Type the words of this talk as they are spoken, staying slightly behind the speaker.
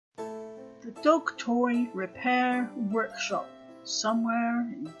The dog toy repair workshop, somewhere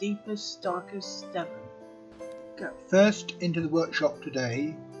in deepest, darkest Devon. Go. First into the workshop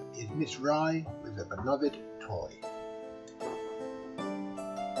today is Miss Rye with a beloved toy.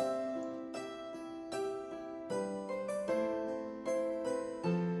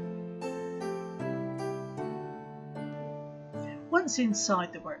 Once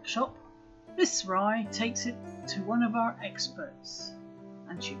inside the workshop, Miss Rye takes it to one of our experts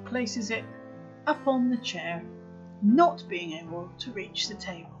and she places it up on the chair, not being able to reach the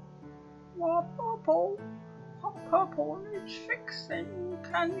table. "What purple needs fixing.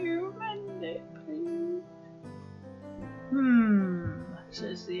 Can you mend it, please?"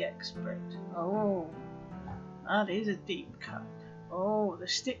 Says the expert. "Oh, that is a deep cut. Oh, the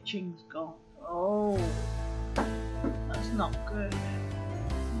stitching's gone. Oh, that's not good.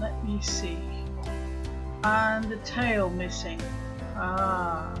 Let me see. And the tail missing.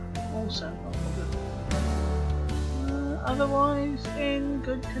 Also not good. Otherwise in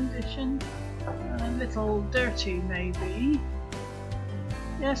good condition. A little dirty maybe.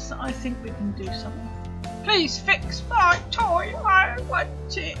 Yes, I think we can do something. Please fix my toy. I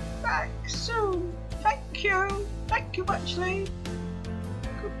want it back soon. Thank you. Thank you actually.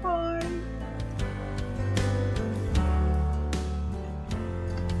 Goodbye."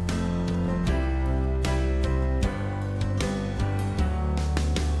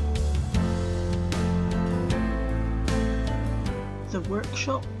 The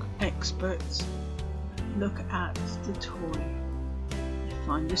workshop experts look at the toy. They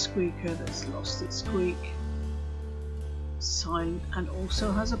find the squeaker that's lost its squeak, silent and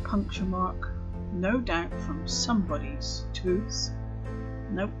also has a puncture mark, no doubt from somebody's tooth.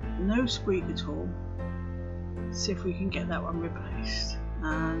 Nope, no squeak at all. See if we can get that one replaced.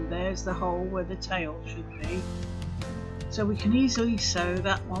 And there's the hole where the tail should be. So we can easily sew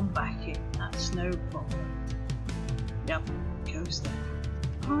that one back in, that's no problem. Yep. Goes there.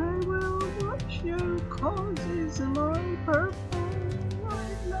 "I will watch you cause it's my purple. I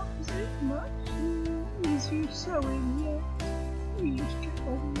loves it much. Is you sewing yet? Please get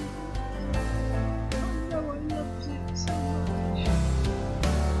on with it. I know I loves it so much."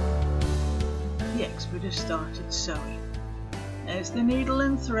 The expert has started sewing. There's the needle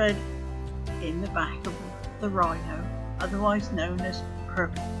and thread in the back of the rhino, otherwise known as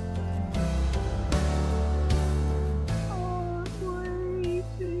purple.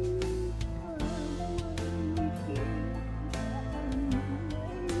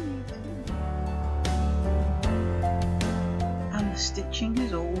 Stitching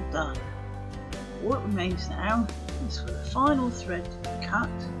is all done. All that remains now is for the final thread to be cut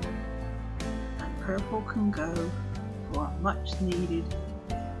and purple can go for a much needed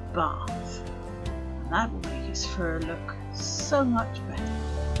bath, and that will make his fur look so much better.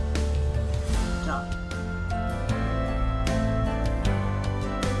 Done.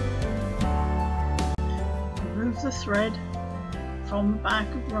 Remove the thread from the back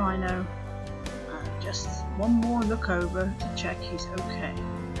of Rhino. Just one more look over to check he's okay.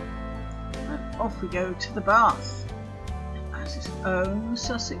 And off we go to the bath. It has his own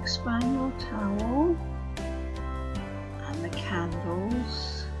Sussex spaniel towel and the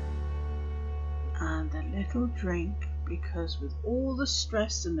candles and a little drink, because with all the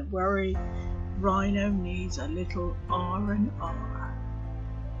stress and the worry, Rhino needs a little R&R.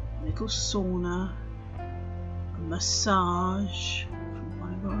 A little sauna, a massage from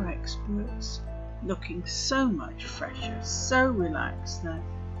one of our experts. Looking so much fresher, so relaxed now,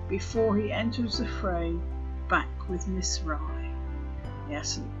 before he enters the fray back with Miss Rye.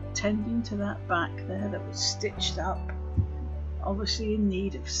 Yes, and tending to that back there that was stitched up, obviously in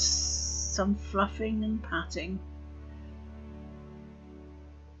need of some fluffing and patting.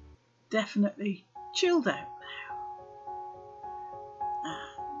 Definitely chilled out now.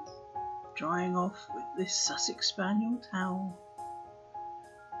 And drying off with this Sussex spaniel towel,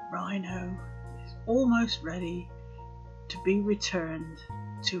 Rhino almost ready to be returned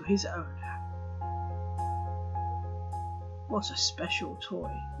to his owner. What a special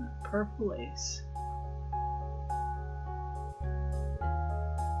toy that purple is.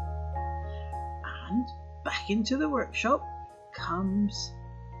 And back into the workshop comes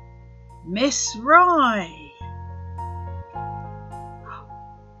Miss Rye.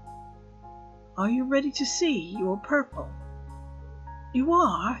 Are you ready to see your purple? You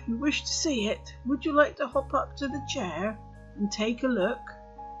are? You wish to see it? Would you like to hop up to the chair and take a look?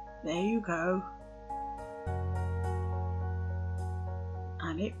 There you go.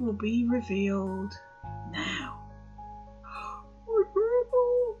 And it will be revealed now. My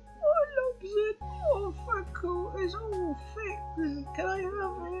purple! I loves it! Oh, Franco, it's all thick. Can I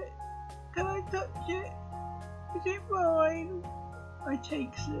have it? Can I touch it? Is it mine? I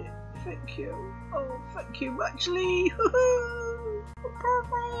takes it. Thank you. Oh, thank you muchly.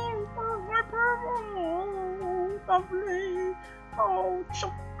 Purple. Oh, my purple. Lovely. Oh,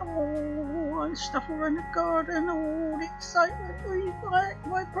 I stuff around the garden. All the excitement. He's back.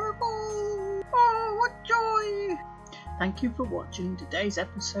 My purple. Oh, what joy. Thank you for watching today's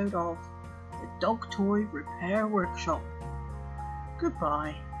episode of the Dog Toy Repair Workshop.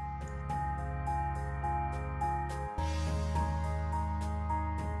 Goodbye.